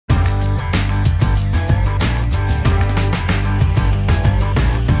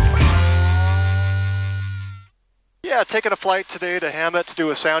Yeah, taking a flight today to Hammett to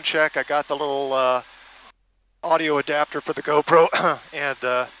do a sound check. I got the little audio adapter for the GoPro and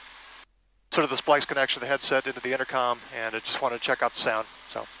sort of the splice connection of the headset into the intercom, and I just wanted to check out the sound.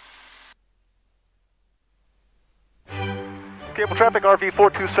 So. Cable traffic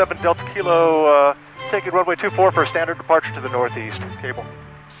RV-427 Delta Kilo, taking runway 24 for a standard departure to the northeast. Cable.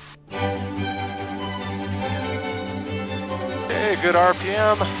 Okay, good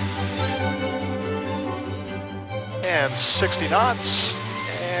RPM. And 60 knots,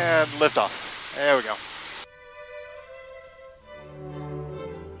 and liftoff. There we go.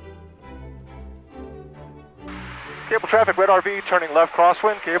 Cable traffic, red RV, turning left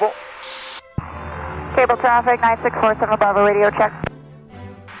crosswind, cable. Cable traffic, 9647 Bravo, radio check.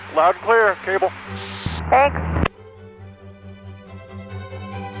 Loud and clear, cable. Thanks.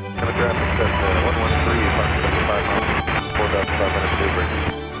 Cable traffic, set 113, 575 miles, 4,500 delivery.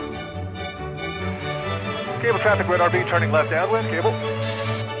 Cable traffic, red RV, turning left downwind, cable.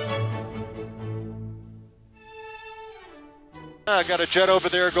 I got a jet over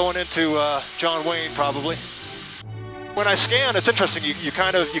there going into John Wayne, probably. When I scan, it's interesting. You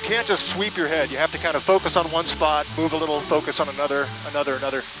can't just sweep your head. You have to kind of focus on one spot, move a little, focus on another.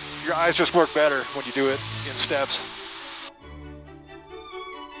 Your eyes just work better when you do it in steps.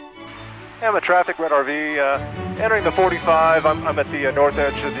 Hammett traffic, red RV, entering the 45. I'm at the north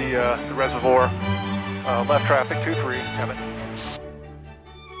edge of the reservoir. Left traffic, 23, Hammett.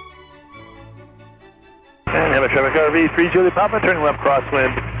 And Hammett traffic RV, 3 Julie Papa, turning left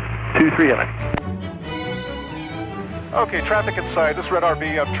crosswind, 23 Hammett. Okay, traffic inside. This red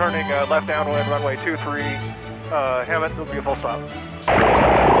RV, I'm turning left downwind, runway 23. Hammett, it'll be a full stop.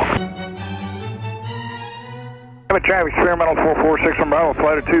 Hammett traffic, experimental 446 from Bravo,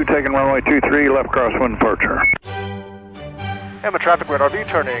 flight of 2, taking runway 23, left crosswind departure. Hammett traffic, red RV,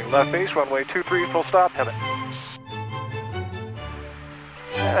 turning left base, runway 23, full stop, Hammett.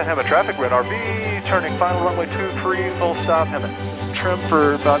 And Hammett traffic, red RV, turning final runway 23, full stop, Hammett. It's trimmed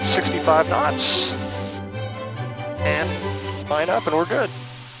for about 65 knots. And line up and we're good.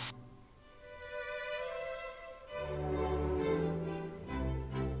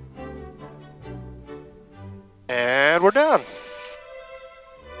 And we're down.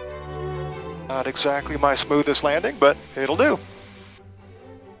 Not exactly my smoothest landing, but it'll do.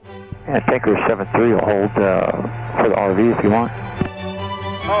 Yeah, Tanker 73 will hold for the RV if you want.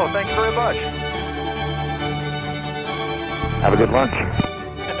 Oh, thank you very much. Have a good lunch.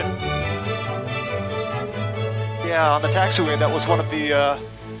 Yeah, on the taxiway, that was one of the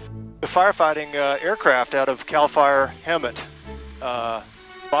firefighting aircraft out of Cal Fire Hammett,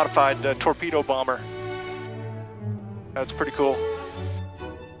 modified torpedo bomber. That's pretty cool.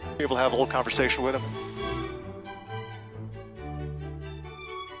 Be able to have a little conversation with him.